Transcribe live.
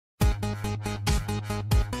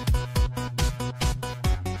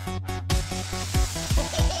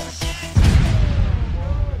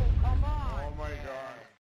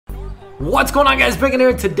What's going on, guys? Bacon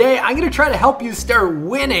here. Today I'm going to try to help you start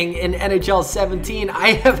winning in NHL 17. I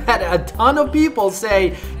have had a ton of people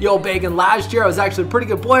say, yo, Bacon, last year I was actually a pretty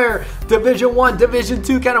good player, Division 1, Division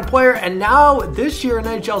 2 kind of player, and now this year in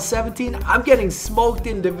NHL 17, I'm getting smoked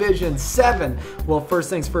in Division 7. Well,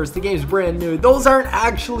 first things first, the game's brand new. Those aren't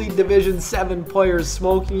actually Division 7 players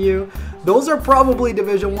smoking you. Those are probably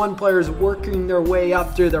Division 1 players working their way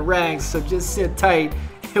up through the ranks, so just sit tight.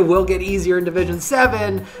 It will get easier in Division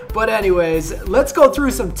 7, but anyways, let's go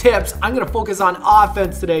through some tips. I'm going to focus on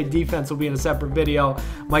offense today. Defense will be in a separate video.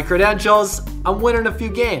 My credentials, I'm winning a few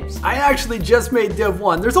games. I actually just made Div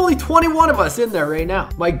 1. There's only 21 of us in there right now.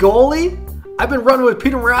 My goalie, I've been running with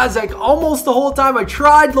Peter Mrazek almost the whole time. I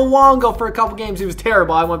tried Luongo for a couple games. He was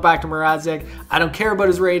terrible. I went back to Mrazek. I don't care about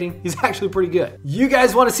his rating. He's actually pretty good. You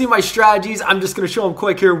guys want to see my strategies? I'm just going to show them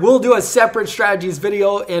quick here. We'll do a separate strategies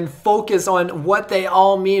video and focus on what they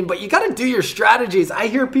all mean. But you got to do your strategies. I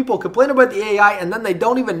hear people complain about the AI and then they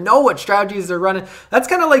don't even know what strategies they're running. That's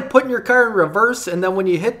kind of like putting your car in reverse, and then when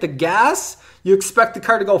you hit the gas, you expect the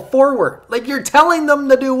car to go forward. Like you're telling them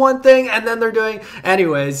to do one thing and then they're doing.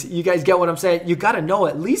 Anyways, you guys get what I'm saying. You got to know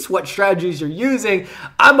at least what strategies you're using.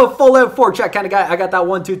 I'm a full out forecheck kind of guy. I got that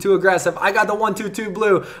 1-2-2 aggressive. I got the 1-2-2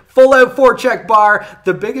 blue. Full out forecheck bar.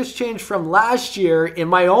 The biggest change from last year in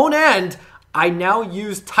my own end, I now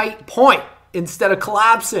use tight point instead of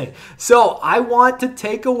collapsing. So I want to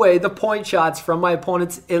take away the point shots from my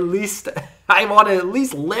opponents. At least I want to at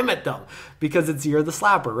least limit them, because it's you're the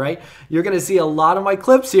slapper, right? You're going to see a lot of my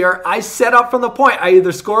clips here. I set up from the point. I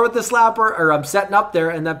either score with the slapper or I'm setting up there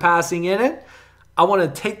and then passing in it. I want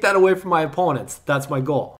to take that away from my opponents. That's my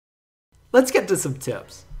goal. Let's get to some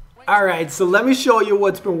tips. All right, so let me show you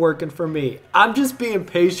what's been working for me. I'm just being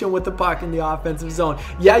patient with the puck in the offensive zone.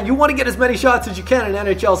 Yeah, you want to get as many shots as you can in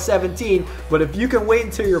NHL 17, but if you can wait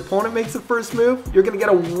until your opponent makes the first move, you're going to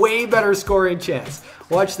get a way better scoring chance.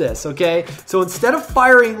 Watch this, okay? So instead of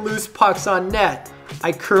firing loose pucks on net,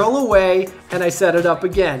 I curl away and I set it up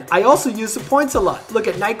again. I also use the points a lot. Look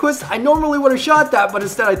at Nyquist. I normally would have shot that, but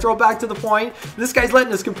instead I throw back to the point. This guy's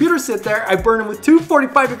letting his computer sit there. I burn him with two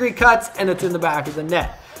 45-degree cuts and it's in the back of the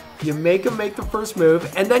net. You make him make the first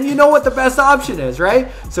move, and then you know what the best option is,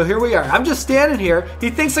 right? So here we are. I'm just standing here.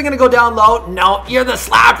 He thinks I'm going to go down low. No, you're the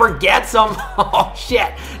slapper. Gets him. Oh,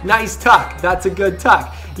 shit. Nice tuck. That's a good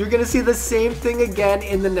tuck. You're going to see the same thing again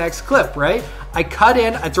in the next clip, right? I cut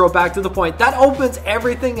in. I throw it back to the point. That opens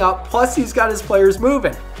everything up, plus he's got his players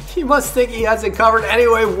moving. He must think he has it covered.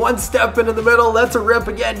 Anyway, one step into the middle. Let's rip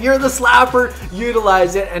again. You're the slapper.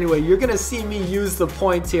 Utilize it. Anyway, you're going to see me use the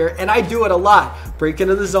points here, and I do it a lot. Break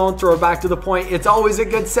into the zone, throw it back to the point. It's always a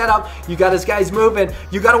good setup. You got his guys moving.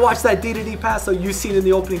 You got to watch that D-to-D pass. So you've seen in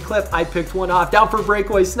the opening clip, I picked one off. Down for a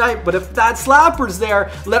breakaway snipe. But if that slapper's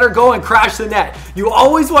there, let her go and crash the net. You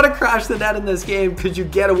always want to crash the net in this game because you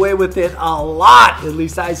get away with it a lot. At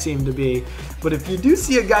least I seem to be. But if you do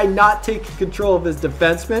see a guy not taking control of his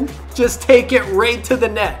defenseman, just take it right to the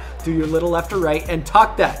net. Do your little left or right and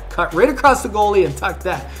tuck that. Cut right across the goalie and tuck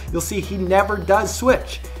that. You'll see he never does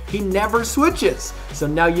switch. He never switches. So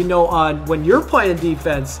now you know on when you're playing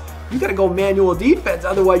defense, you got to go manual defense.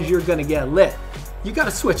 Otherwise, you're going to get lit. You got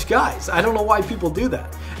to switch guys. I don't know why people do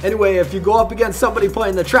that. Anyway, if you go up against somebody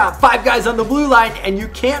playing the trap, 5 guys on the blue line, and you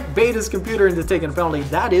can't bait his computer into taking a penalty,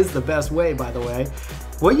 that is the best way, by the way.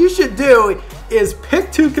 What you should do is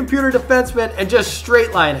pick 2 computer defensemen and just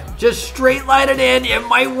straight line it. Just straight line it in. It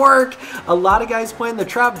might work. A lot of guys playing the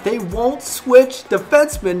trap, they won't switch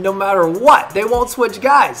defensemen no matter what. They won't switch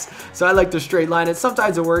guys. So I like to straight line it.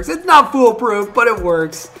 Sometimes it works. It's not foolproof, but it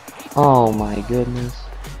works. Oh my goodness.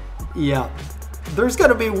 Yeah. There's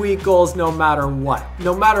going to be weak goals no matter what.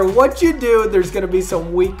 No matter what you do, there's going to be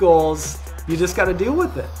some weak goals. You just got to deal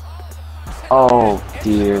with it. Oh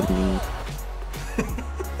dear me.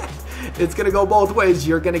 It's going to go both ways.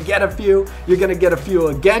 You're going to get a few. You're going to get a few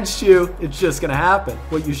against you. It's just going to happen.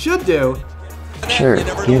 What you should do... Sure,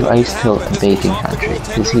 give Ice Tilt to BaconCountry,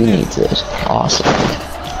 because he needs it. Awesome.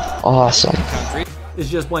 Awesome.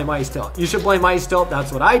 ...is just blame Ice Tilt. You should blame Ice Tilt.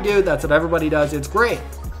 That's what I do. That's what everybody does. It's great.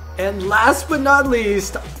 And last but not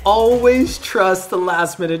least, always trust the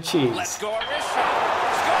last minute cheese.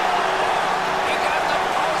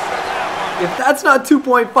 If that's not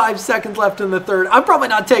 2.5 seconds left in the third, I'm probably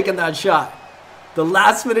not taking that shot. The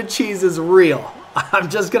last minute cheese is real. I'm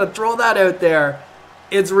just going to throw that out there.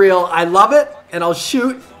 It's real. I love it, and I'll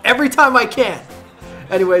shoot every time I can.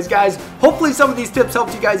 Anyways, guys, hopefully some of these tips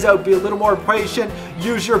helped you guys out. Be a little more patient,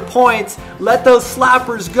 use your points, let those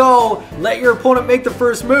slappers go, let your opponent make the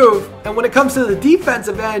first move. And when it comes to the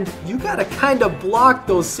defensive end, you gotta kind of block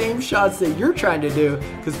those same shots that you're trying to do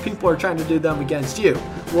because people are trying to do them against you.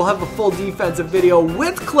 We'll have a full defensive video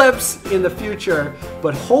with clips in the future,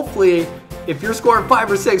 but hopefully if you're scoring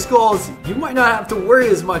 5 or 6 goals, you might not have to worry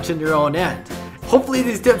as much in your own end. Hopefully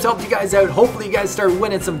these tips helped you guys out. Hopefully you guys start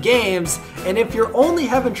winning some games. And if you're only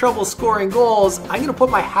having trouble scoring goals, I'm going to put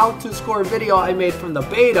my how to score video I made from the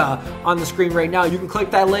beta on the screen right now. You can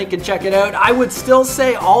click that link and check it out. I would still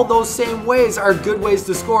say all those same ways are good ways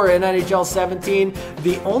to score in NHL 17.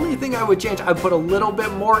 The only thing I would change, I put a little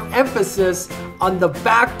bit more emphasis on the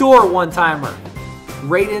backdoor one-timer.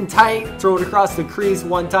 Right in tight, throw it across the crease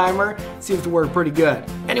one-timer. Seems to work pretty good.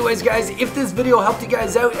 Anyways, guys, if this video helped you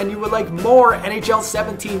guys out and you would like more NHL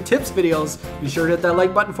 17 tips videos, be sure to hit that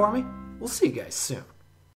like button for me. We'll see you guys soon.